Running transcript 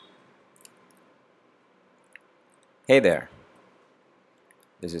Hey there,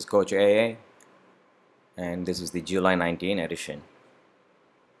 this is Coach AA, and this is the July 19 edition.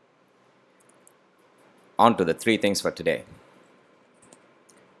 On to the three things for today.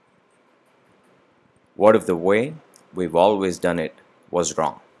 What if the way we've always done it was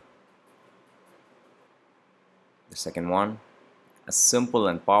wrong? The second one, a simple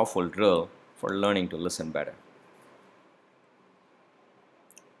and powerful drill for learning to listen better.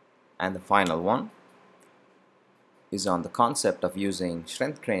 And the final one is on the concept of using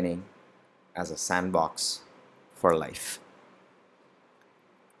strength training as a sandbox for life.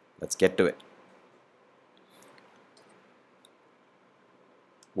 Let's get to it.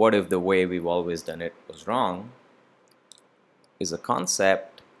 What if the way we've always done it was wrong is a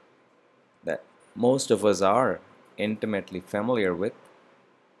concept that most of us are intimately familiar with.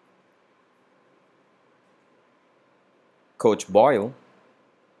 Coach Boyle,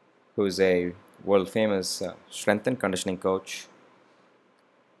 who is a world famous strength and conditioning coach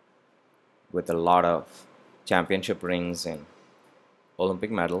with a lot of championship rings and Olympic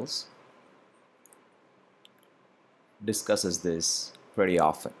medals, discusses this pretty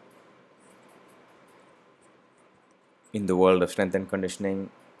often. In the world of strength and conditioning,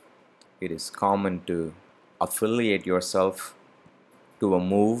 it is common to affiliate yourself to a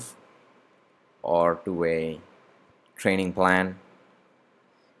move or to a training plan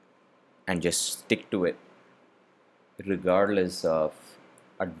and just stick to it regardless of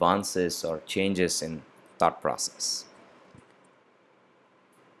advances or changes in thought process.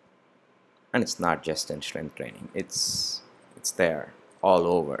 And it's not just in strength training, it's there all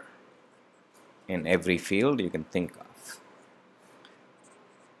over in every field you can think of.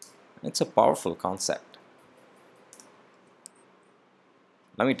 It's a powerful concept.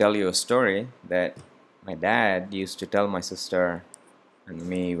 Let me tell you a story that my dad used to tell my sister and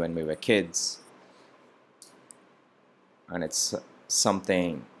me when we were kids, and it's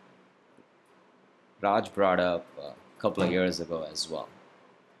something Raj brought up a couple of years ago as well.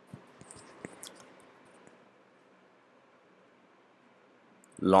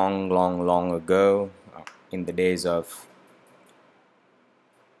 Long ago, in the days of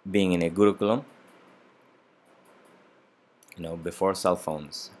being in a Gurukulam, before cell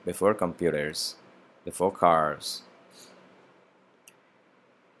phones, before computers, before cars,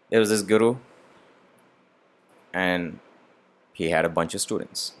 there was this guru, and he had a bunch of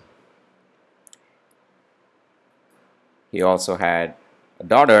students. He also had a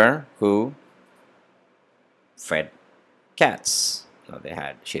daughter who fed cats.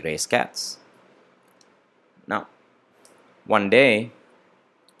 She raised cats. Now, one day,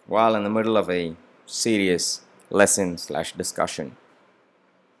 while in the middle of a serious lesson/discussion,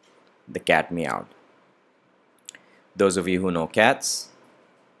 the cat meowed. Those of you who know cats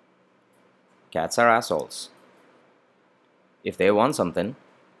are assholes. If they want something,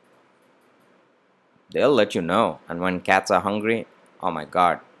 they'll let you know. And when cats are hungry, oh my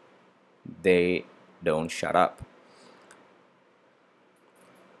God, they don't shut up.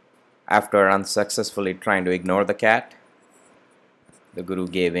 After unsuccessfully trying to ignore the cat, the guru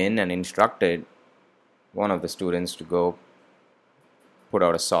gave in and instructed one of the students to go put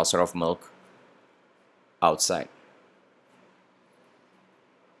out a saucer of milk outside.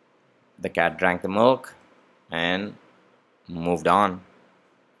 The cat drank the milk and moved on.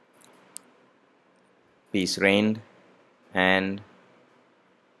 Peace reigned, and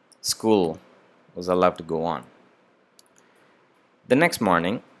school was allowed to go on. The next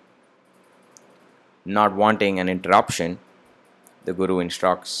morning, not wanting an interruption, the guru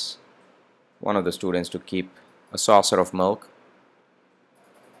instructs one of the students to keep a saucer of milk,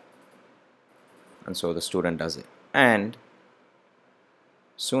 and so the student does it. And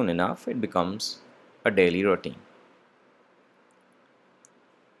soon enough, it becomes a daily routine.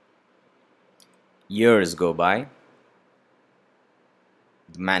 Years go by,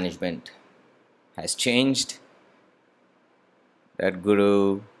 the management has changed. That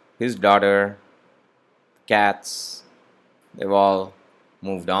guru, his daughter, cats, they've all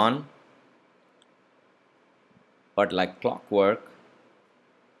moved on. But like clockwork,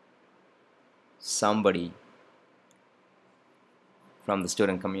 somebody from the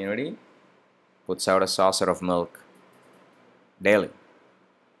student community puts out a saucer of milk daily.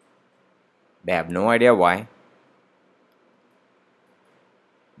 They have no idea why.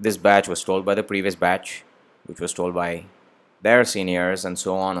 This batch was told by the previous batch, which was told by their seniors, and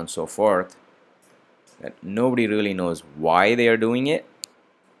so on and so forth. That nobody really knows why they are doing it.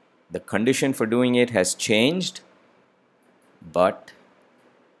 The condition for doing it has changed, but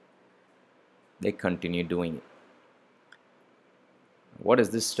they continue doing it. What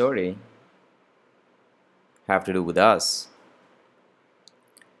does this story have to do with us.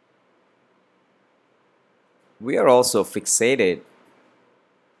 We are also fixated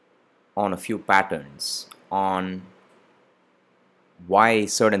on a few patterns, on why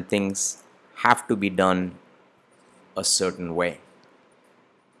certain things have to be done a certain way.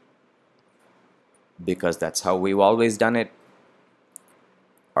 Because that's how we've always done it,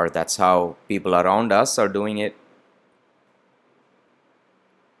 or that's how people around us are doing it.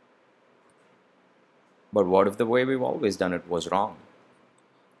 But what if the way we've always done it was wrong?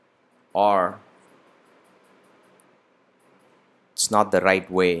 Or it's not the right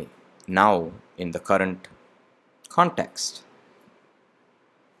way now in the current context?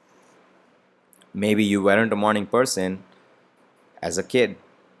 Maybe you weren't a morning person as a kid.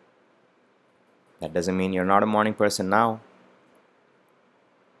 That doesn't mean you're not a morning person now.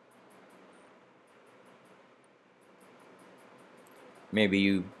 Maybe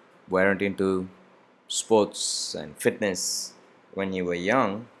you weren't into sports and fitness when you were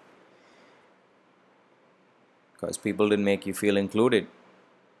young because people didn't make you feel included,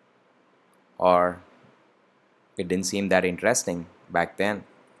 or it didn't seem that interesting back then.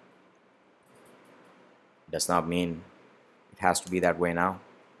 Does not mean it has to be that way now.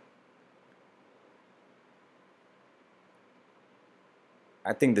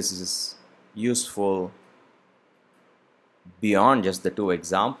 I think this is useful beyond just the two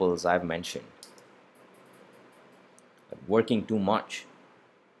examples I've mentioned. Working too much.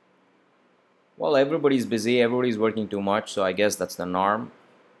 Well, everybody's busy, everybody's working too much, so I guess that's the norm.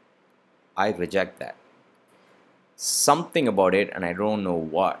 I reject that. Something about it, and I don't know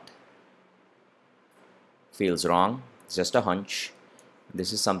what, feels wrong. It's just a hunch.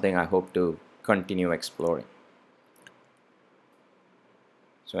 This is something I hope to continue exploring.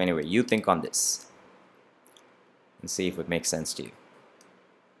 So anyway, you think on this and see if it makes sense to you.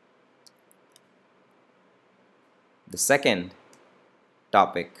 The second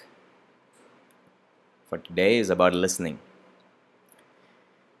topic for today is about listening.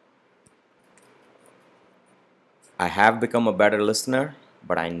 I have become a better listener,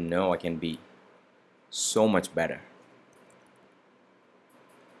 but I know I can be so much better.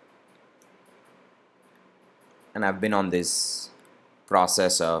 And I've been on this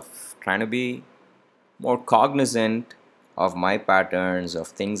process of trying to be more cognizant of my patterns, of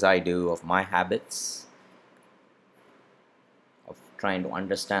things I do, of my habits, of trying to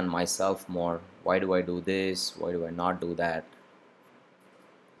understand myself more. Why do I do this? Why do I not do that?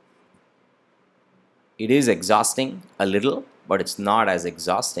 It is exhausting a little, but it's not as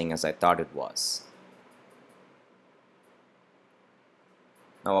exhausting as I thought it was.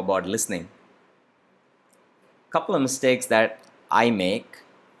 Now, about listening. A couple of mistakes that I make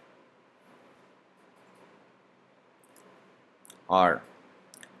are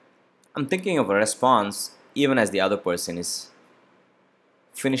I'm thinking of a response even as the other person is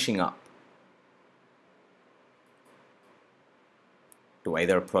finishing up, to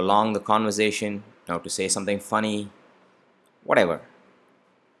either prolong the conversation or to say something funny, whatever.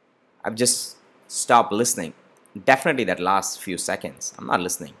 I've just stopped listening. Definitely that last few seconds, I'm not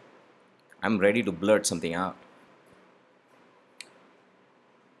listening. I'm ready to blurt something out.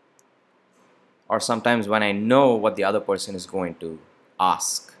 Or sometimes when I know what the other person is going to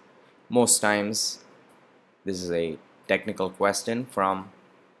ask. Most times, this is a technical question from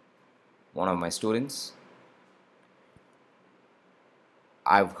one of my students.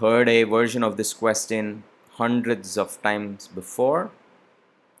 I've heard a version of this question hundreds of times before,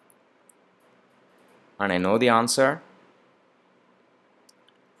 and I know the answer,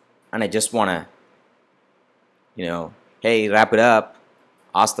 and I just want to, hey, wrap it up,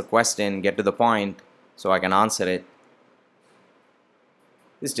 ask the question, get to the point so I can answer it.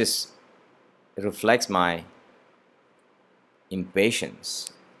 This just reflects my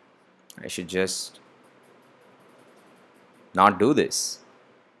impatience. I should just not do this.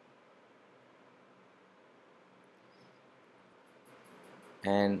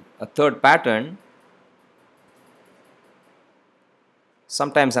 And a third pattern,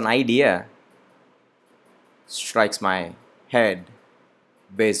 sometimes an idea strikes my head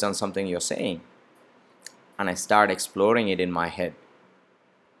based on something you're saying, and I start exploring it in my head.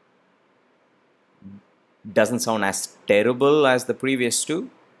 Doesn't sound as terrible as the previous two,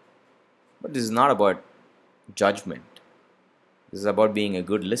 but this is not about judgment. This is about being a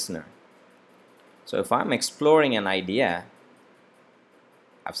good listener. So if I'm exploring an idea,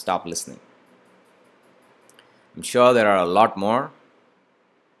 I've stopped listening. I'm sure there are a lot more,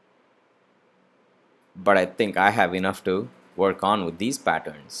 but I think I have enough to work on with these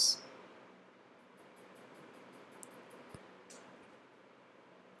patterns.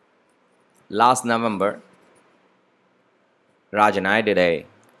 Last November, Raj and I did a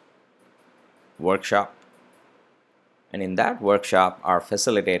workshop, and in that workshop, our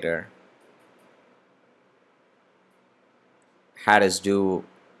facilitator had us do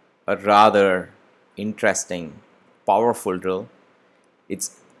a rather interesting, powerful drill.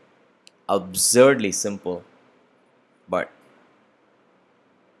 It's absurdly simple, but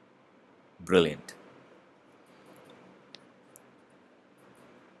brilliant.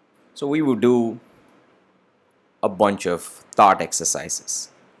 So we would do a bunch of thought exercises.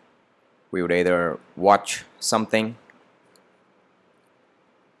 We would either watch something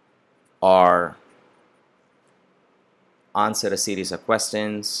or answer a series of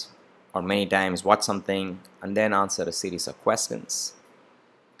questions, or many times watch something and then answer a series of questions.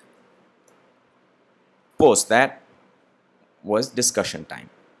 Post that was discussion time.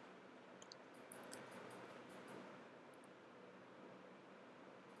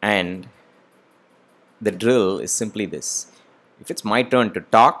 And the drill is simply this: if it's my turn to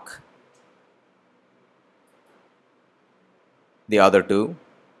talk, the other two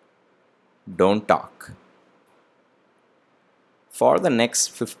don't talk. For the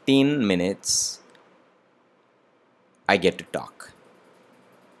next 15 minutes, I get to talk.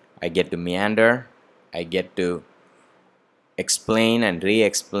 I get to meander. I get to explain and re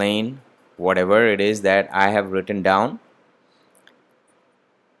explain whatever it is that I have written down.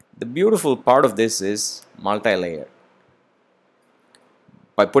 The beautiful part of this is multi layered.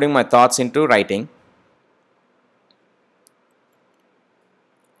 By putting my thoughts into writing,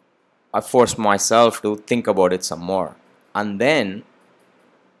 I force myself to think about it some more. And then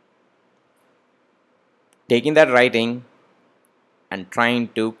taking that writing and trying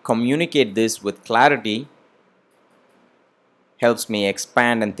to communicate this with clarity helps me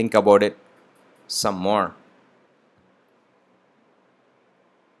expand and think about it some more.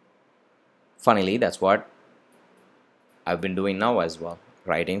 Funnily, that's what I've been doing now as well.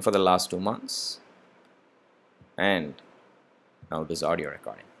 Writing for the last 2 months and now this audio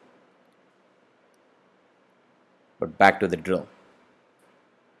recording. But back to the drill.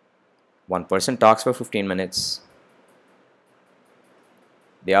 One person talks for 15 minutes.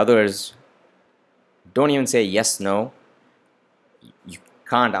 The others don't even say yes, no. You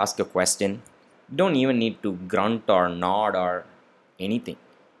can't ask a question. You don't even need to grunt or nod or anything.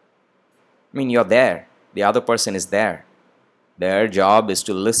 I mean, you're there. The other person is there. Their job is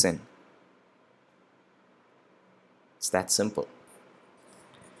to listen. It's that simple.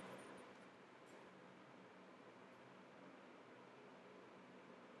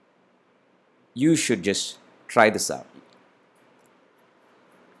 You should just try this out.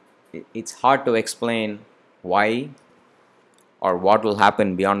 It's hard to explain why or what will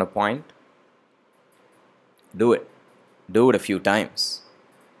happen beyond a point. Do it. Do it a few times.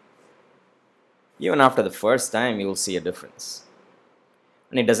 Even after the first time, you will see a difference.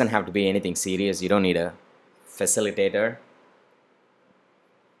 And it doesn't have to be anything serious. You don't need a facilitator.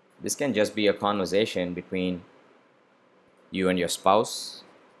 This can just be a conversation between you and your spouse,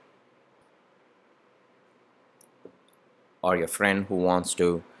 or your friend who wants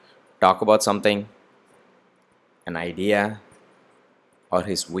to talk about something, an idea, or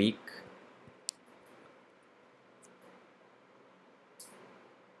his week,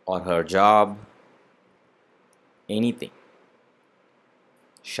 or her job, anything.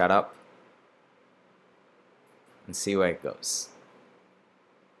 Shut up and see where it goes.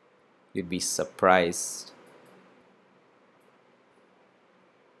 You'd be surprised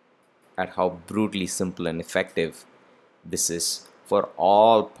at how brutally simple and effective this is for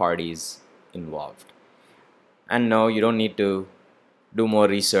all parties involved. And no, you don't need to do more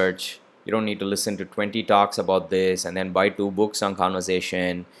research. You don't need to listen to 20 talks about this and then buy 2 books on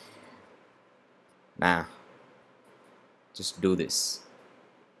conversation. Nah, just do this.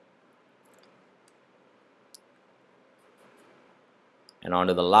 And on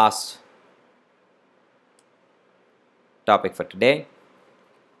to the last topic for today.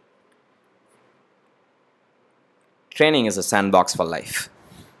 Training is a sandbox for life.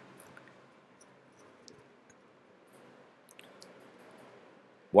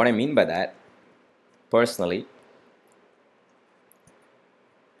 What I mean by that, personally,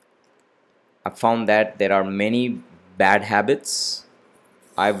 I've found that there are many bad habits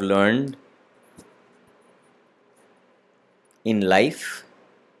I've learned in life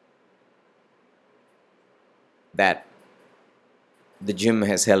that the gym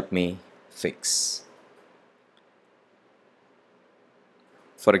has helped me fix.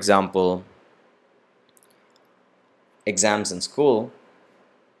 For example, exams in school,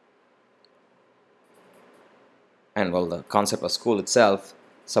 and well, the concept of school itself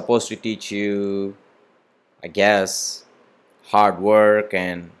supposed to teach you, I guess, hard work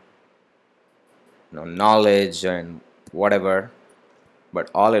and knowledge and whatever. But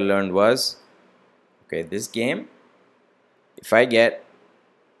all I learned was, okay, this game, if I get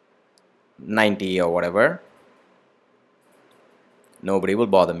 90 or whatever, nobody will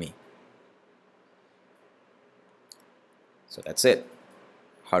bother me. So that's it.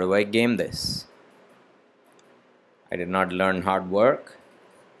 How do I game this? I did not learn hard work.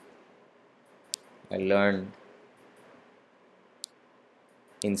 I learned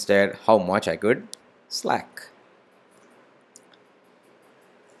instead how much I could slack.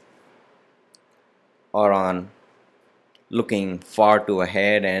 Or on looking far too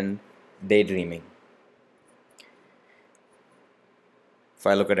ahead and daydreaming. If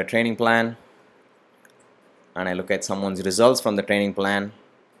I look at a training plan and I look at someone's results from the training plan,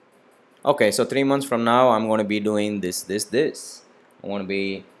 okay, so 3 months from now, I'm going to be doing this, this, this. I'm going to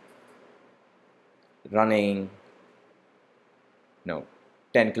be running,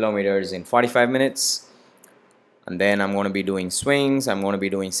 10 kilometers in 45 minutes. And then I'm going to be doing swings. I'm going to be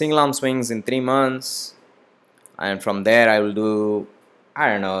doing single arm swings in 3 months. And from there, I will do, I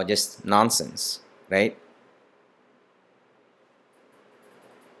don't know, just nonsense, right?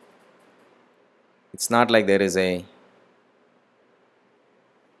 It's not like there is a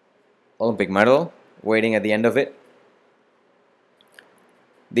Olympic medal waiting at the end of it.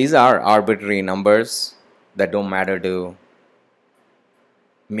 These are arbitrary numbers that don't matter to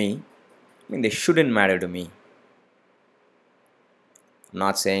me. I mean, they shouldn't matter to me. I'm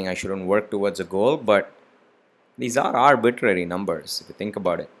not saying I shouldn't work towards a goal, but these are arbitrary numbers if you think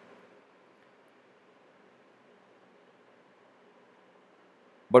about it.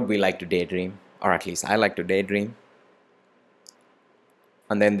 But we like to daydream, or at least I like to daydream.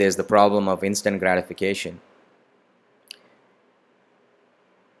 And then there's the problem of instant gratification.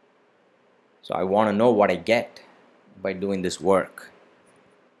 So I want to know what I get by doing this work.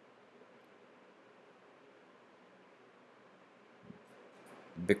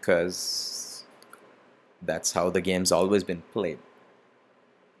 Because that's how the game's always been played.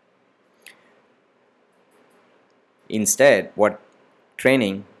 Instead, what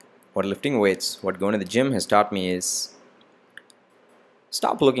training, what lifting weights, what going to the gym has taught me is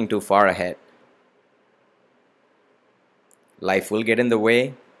stop looking too far ahead. Life will get in the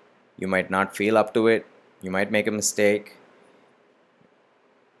way. You might not feel up to it. You might make a mistake.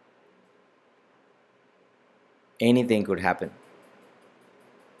 Anything could happen.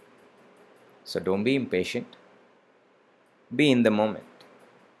 So don't be impatient. Be in the moment.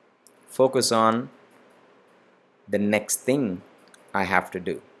 Focus on the next thing I have to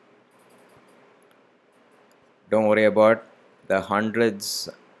do. Don't worry about the hundreds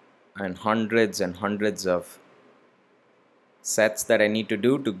and hundreds and hundreds of sets that I need to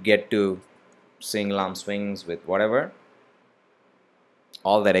do to get to single arm swings with whatever.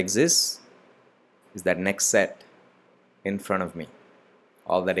 All that exists is that next set in front of me.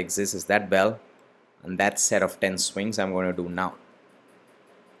 All that exists is that bell and that set of 10 swings I'm going to do now.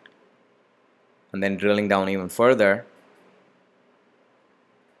 And then drilling down even further,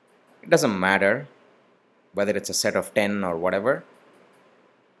 it doesn't matter whether it's a set of 10 or whatever,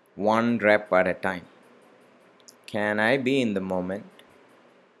 one rep at a time. Can I be in the moment?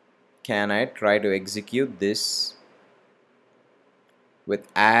 Can I try to execute this with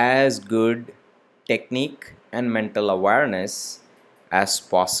as good technique and mental awareness as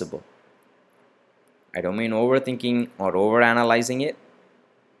possible? I don't mean overthinking or overanalyzing it.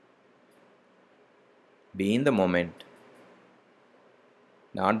 Be in the moment,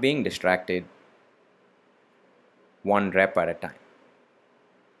 not being distracted, one rep at a time.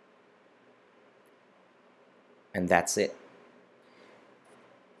 And that's it.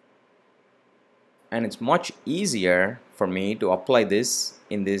 And it's much easier for me to apply this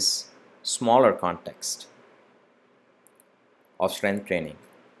in this smaller context of strength training,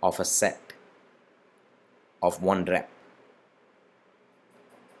 of a set, of one rep.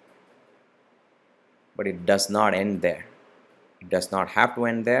 But it does not end there. It does not have to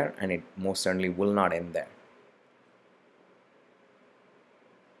end there, and it most certainly will not end there.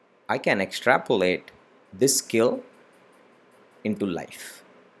 I can extrapolate this skill into life.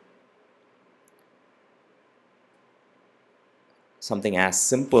 Something as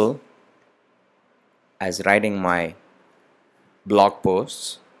simple as writing my blog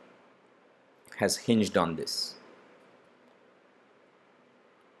posts has hinged on this.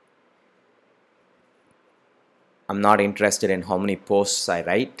 I'm not interested in how many posts I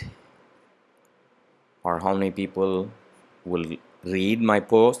write or how many people will read my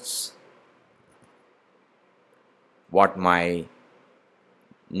posts, what my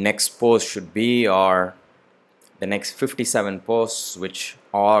next post should be, or the next 57 posts, which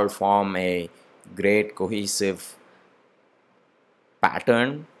all form a great cohesive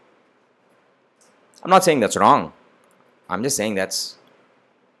pattern. I'm not saying that's wrong. I'm just saying that's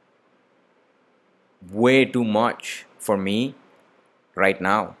way too much for me right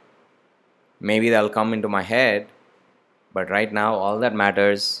now. Maybe that'll come into my head, but right now all that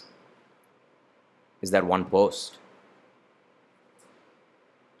matters is that one post.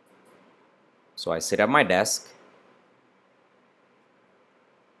 So I sit at my desk,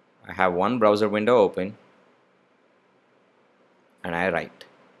 I have one browser window open, and I write.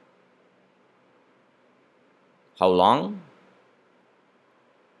 How long?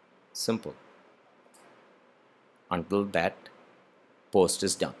 Simple. Until that post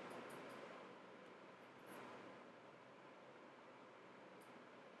is done.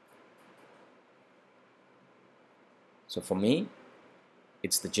 So for me,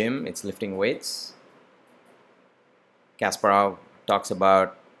 it's the gym, it's lifting weights. Kasparov talks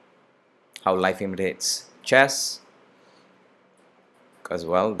about how life imitates chess, because,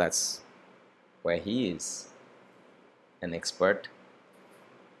 well, that's where he is an expert.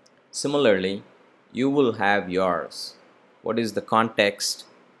 Similarly, you will have yours. What is the context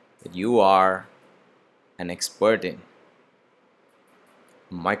that you are an expert in?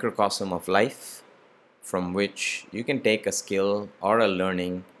 A microcosm of life from which you can take a skill or a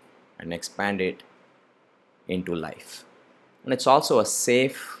learning and expand it into life. And it's also a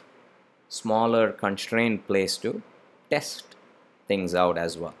safe, smaller, constrained place to test things out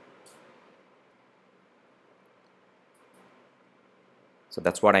as well. So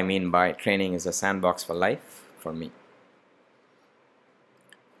that's what I mean by training is a sandbox for life for me.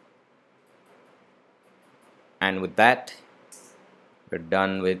 And with that, we're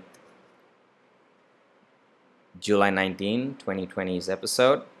done with July 19, 2020's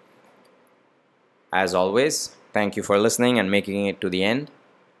episode. As always, thank you for listening and making it to the end.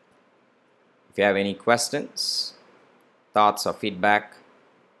 If you have any questions, thoughts, or feedback,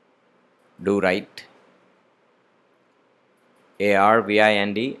 do write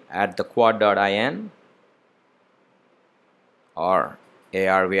arvind@thequad.in or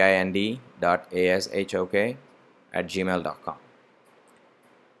arvind.ashok@gmail.com.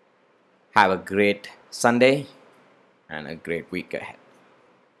 Have a great Sunday and a great week ahead.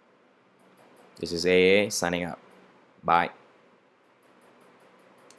 This is AA signing out. Bye.